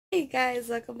Hey guys,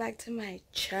 welcome back to my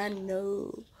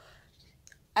channel.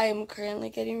 I am currently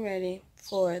getting ready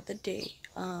for the day.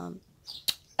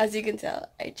 As you can tell,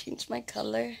 I changed my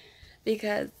color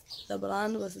because the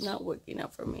blonde was not working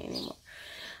out for me anymore.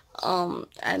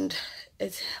 And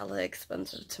it's hella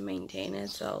expensive to maintain it,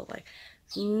 so like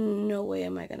no way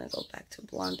am I gonna go back to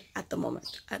blonde at the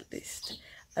moment, at least.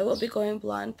 I will be going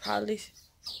blonde probably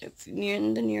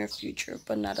in the near future,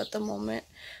 but not at the moment.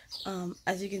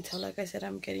 As you can tell, like I said,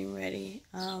 I'm getting ready.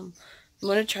 I'm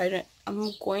going to try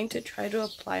to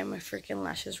apply my freaking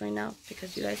lashes right now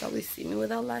because you guys always see me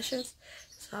without lashes.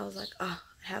 So I was like, I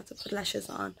have to put lashes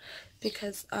on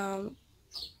because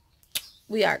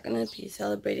we are gonna be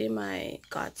celebrating my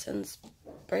godson's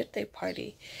birthday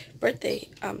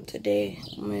today.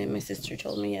 My sister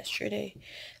told me yesterday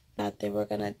that they were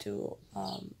gonna do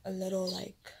a little,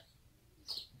 like,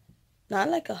 not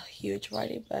like a huge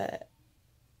party, but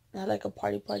not like a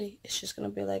party. It's just gonna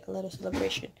be like a little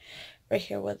celebration right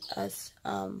here with us,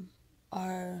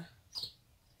 our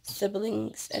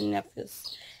siblings and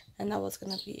nephews, and that was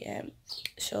gonna be it.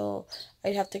 So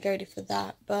I'd have to get ready for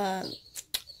that. But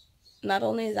not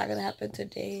only is that gonna happen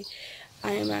today,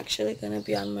 I am actually gonna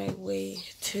be on my way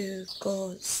to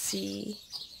go see.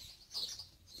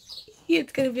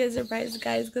 It's gonna be a surprise,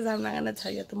 guys, because I'm not gonna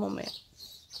tell you at the moment.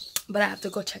 But I have to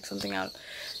go check something out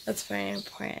that's very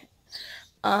important.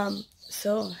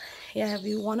 So yeah, if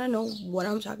you want to know what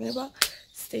I'm talking about,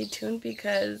 stay tuned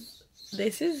because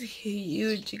this is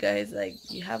huge, you guys. Like,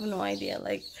 you have no idea.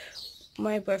 Like,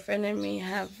 my boyfriend and me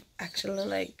have actually,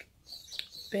 like,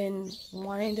 been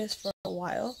wanting this for a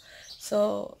while.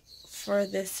 So for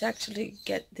this to actually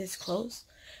get this close,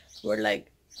 we're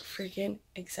like freaking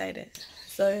excited.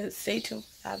 So stay tuned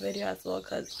for that video as well,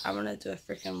 because I'm gonna do a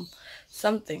freaking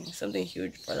something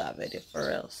huge for that video, for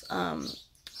reals.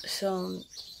 So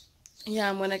yeah,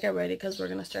 I'm gonna get ready because we're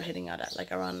gonna start hitting out at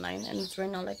like around 9, and it's right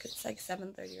now like it's like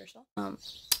 7:30 or so.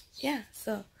 Yeah,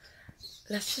 so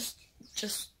let's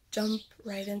just jump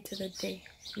right into the day.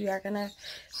 We are gonna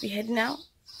be heading out,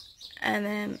 and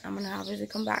then I'm gonna obviously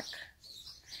come back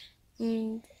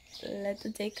and let the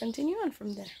day continue on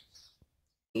from there.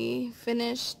 We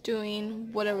finished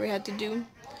doing whatever we had to do.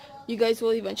 You guys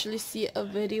will eventually see a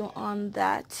video on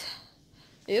that.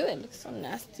 Ew, it looks so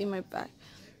nasty, my back.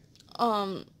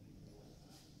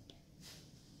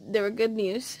 There were good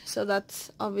news, so that's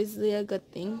obviously a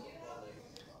good thing.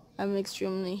 I'm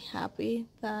extremely happy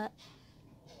that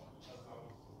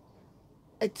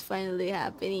it's finally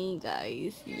happening,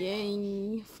 guys.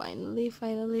 Yay! Finally.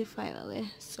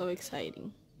 So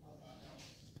exciting.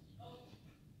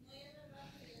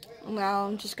 Now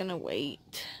I'm just gonna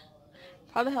wait.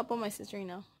 Probably help out my sister right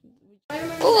now.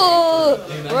 Ooh,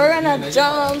 we're gonna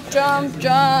jump.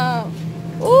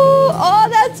 Ooh, oh,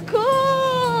 that's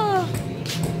cool.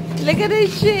 Look at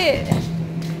this shit.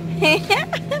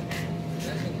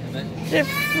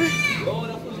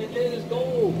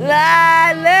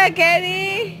 Look,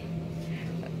 Eddie.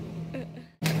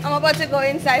 I'm about to go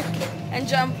inside and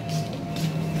jump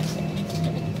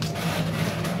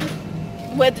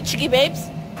with the Chicky Babes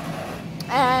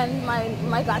and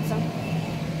my godson.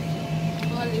 I'm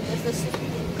gonna leave this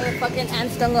the fucking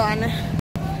ants don't go on.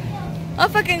 I'll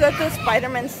fucking go through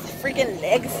Spider-Man's freaking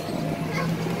legs.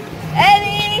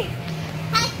 Eddie!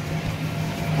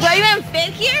 Do I even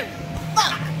fit here?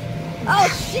 Fuck! Oh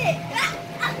shit!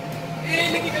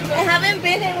 I haven't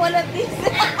been in one of these.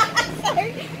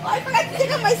 Sorry. Oh, I forgot to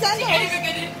take off my sandals.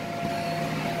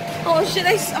 Oh shit,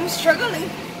 I'm struggling.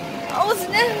 Oh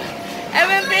snap! I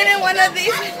haven't been in one of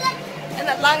these in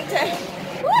a long time.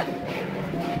 Woo!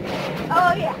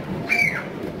 Oh yeah.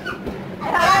 I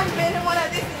haven't been in one of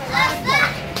these in a long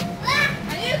time.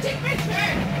 I need to take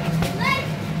pictures.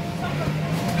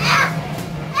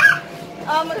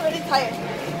 I'm already tired.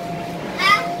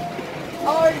 I'm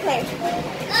already tired.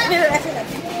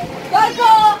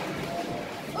 Go!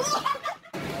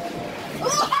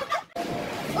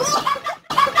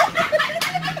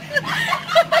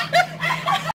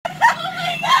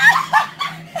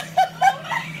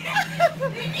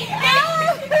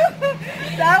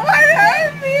 That one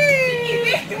hurt me!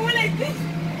 Like this.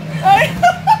 I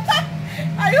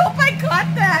hope I caught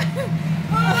that.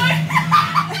 Oh my god!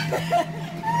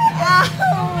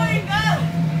 Oh my god!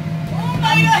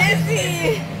 I'm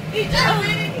dizzy. He just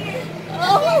went in here.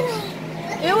 Oh!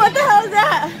 Ew, what the hell is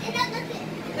that?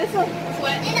 This one.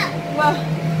 What? Well,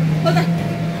 hold on.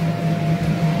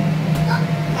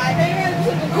 I think you're gonna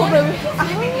take a cool baby.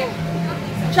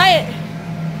 Oh. Try it.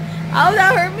 Oh,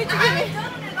 that hurt me.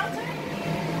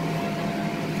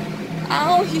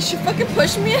 Oh, he should fucking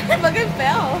push me and I fucking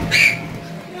fell.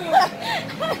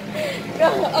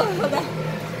 Oh, hold on.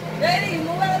 Ready, move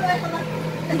out of the way.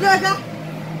 Go, go.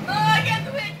 Oh, I can't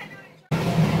do it.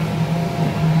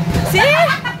 See? I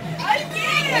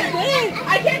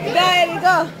can't do it. There you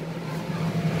go.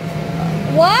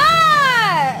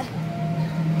 What?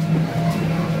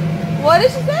 What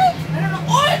did she say? I don't know.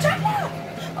 Oh, it's chocolate.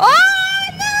 Oh,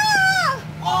 no.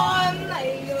 Oh, my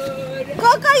God.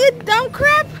 Coco, you dumb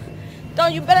crap.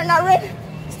 Don't, you better not run.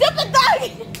 Stupid dog.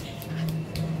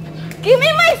 Give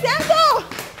me my sandal.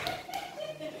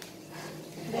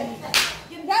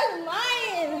 That's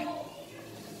mine.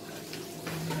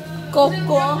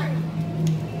 Coco.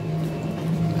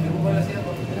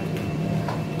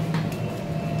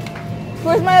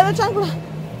 Where's my other chancla?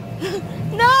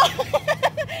 No!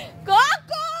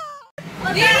 Coco!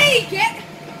 Lily, get...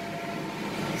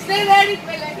 Stay there.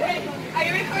 Are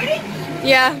you recording?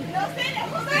 Yeah. No, stay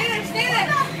there. Stay there.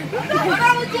 Hold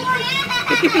on, with you.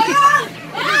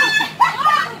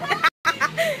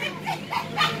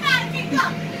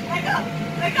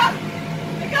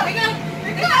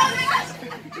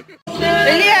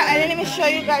 Earlier, I didn't even show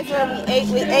you guys what we ate.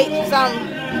 We ate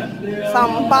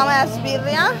some bomb-ass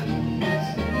birria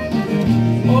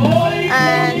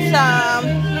and some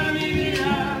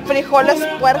frijoles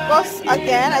puercos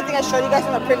again. I think I showed you guys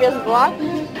in the previous vlog.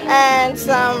 And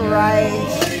some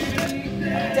rice.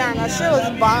 Damn, that shit was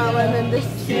bomb. And then this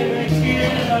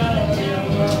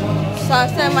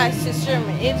sauce that my sister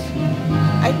made.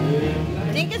 I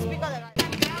think it's because of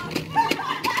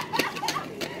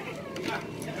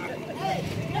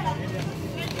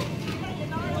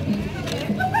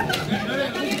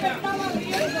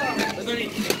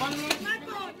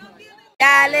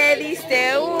Ya le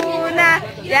diste una,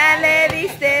 ya le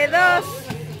diste dos,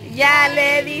 ya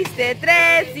le diste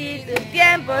tres y tu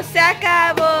tiempo se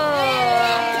acabó.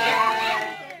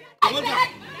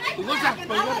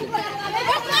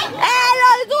 ¡Eh,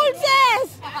 los dulces!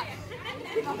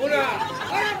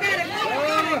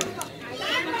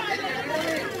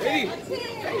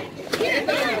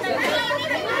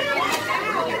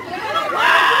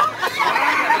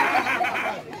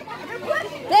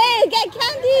 Hey, get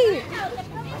candy!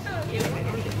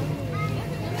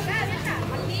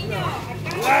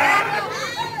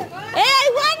 Hey, I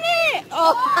want it!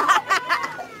 Oh.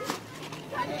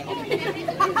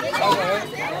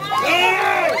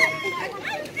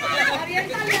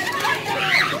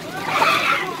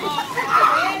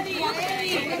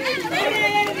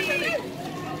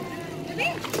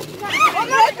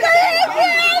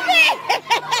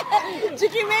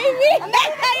 Chicky baby!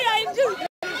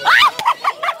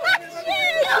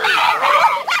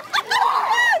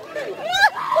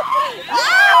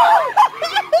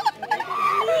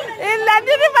 It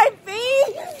landed in my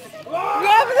face!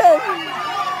 Grab this!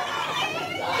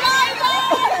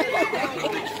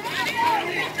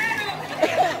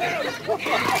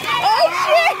 Oh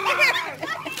shit!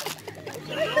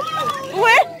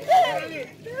 Where?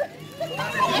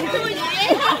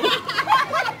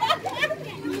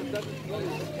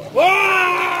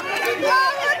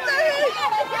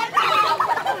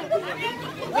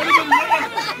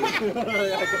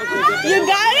 You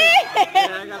got it?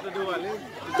 Yeah, I got to do it.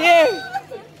 Here.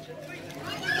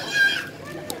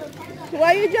 Why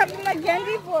are you dropping my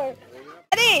candy for?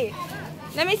 Ready?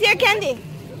 Let me see your candy.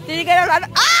 Did you get a lot of...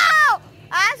 Oh!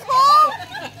 Asshole!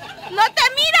 No te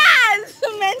miras,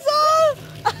 menso!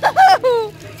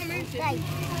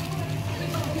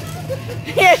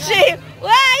 Here she...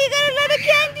 Wow, you got a lot of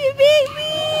candy,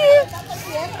 baby!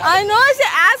 I know, it's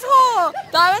an asshole!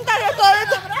 Te va a aventar todo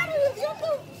esto.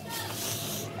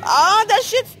 Oh, that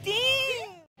shit stinks.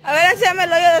 A ver, enséñame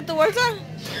el hoyo de tu bolsa.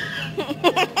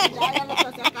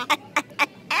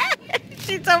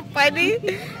 She's so funny.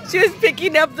 She was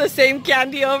picking up the same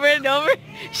candy over and over.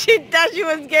 She thought she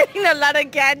was getting a lot of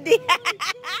candy.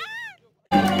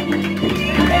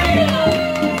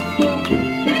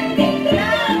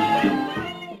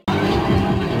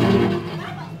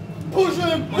 Push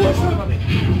him, push him.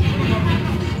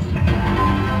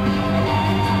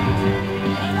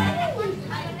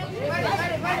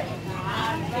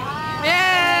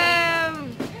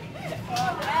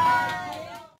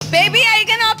 Baby, are you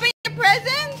gonna open your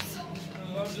presents?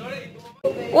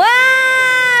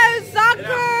 Wow,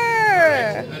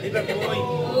 soccer!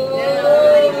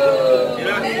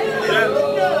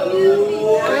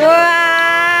 Wow!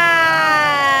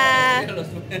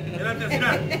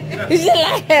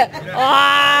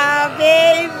 Oh,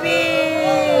 baby!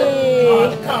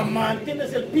 Oh, come on,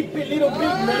 tienes el pipi little big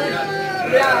man.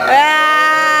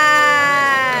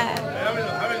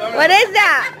 What is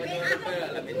that?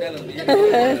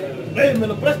 Hey, ¿me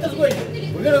lo prestas, güey?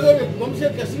 Vamos a ir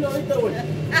al casino ahorita, güey.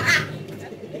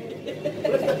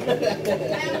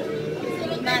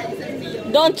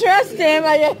 Don't trust him.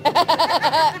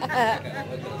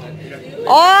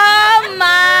 Oh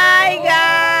my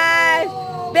gosh.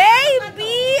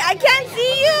 Baby, I can't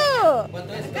see you.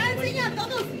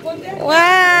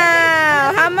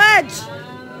 Wow. How much?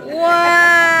 Wow.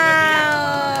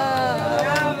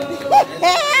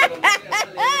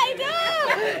 Ay, no.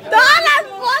 Todas las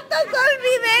fotos con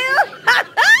video.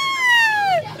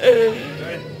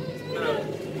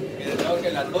 Que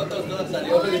las fotos no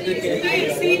salió.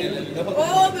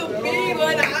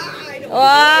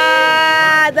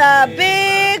 Wow, the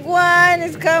big one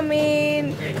is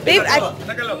coming. Babe,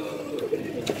 Sácalo.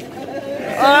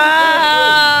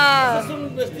 wow. Es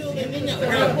un vestido de niña.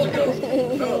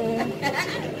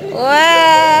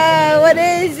 Wow, what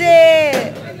is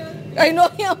it? I know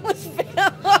he almost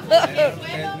fell.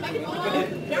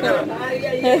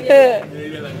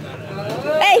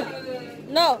 Hey,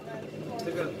 no.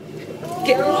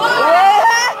 ¿Qué?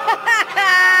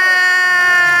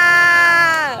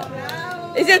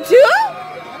 Is it two?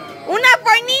 Una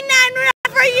for Nina and una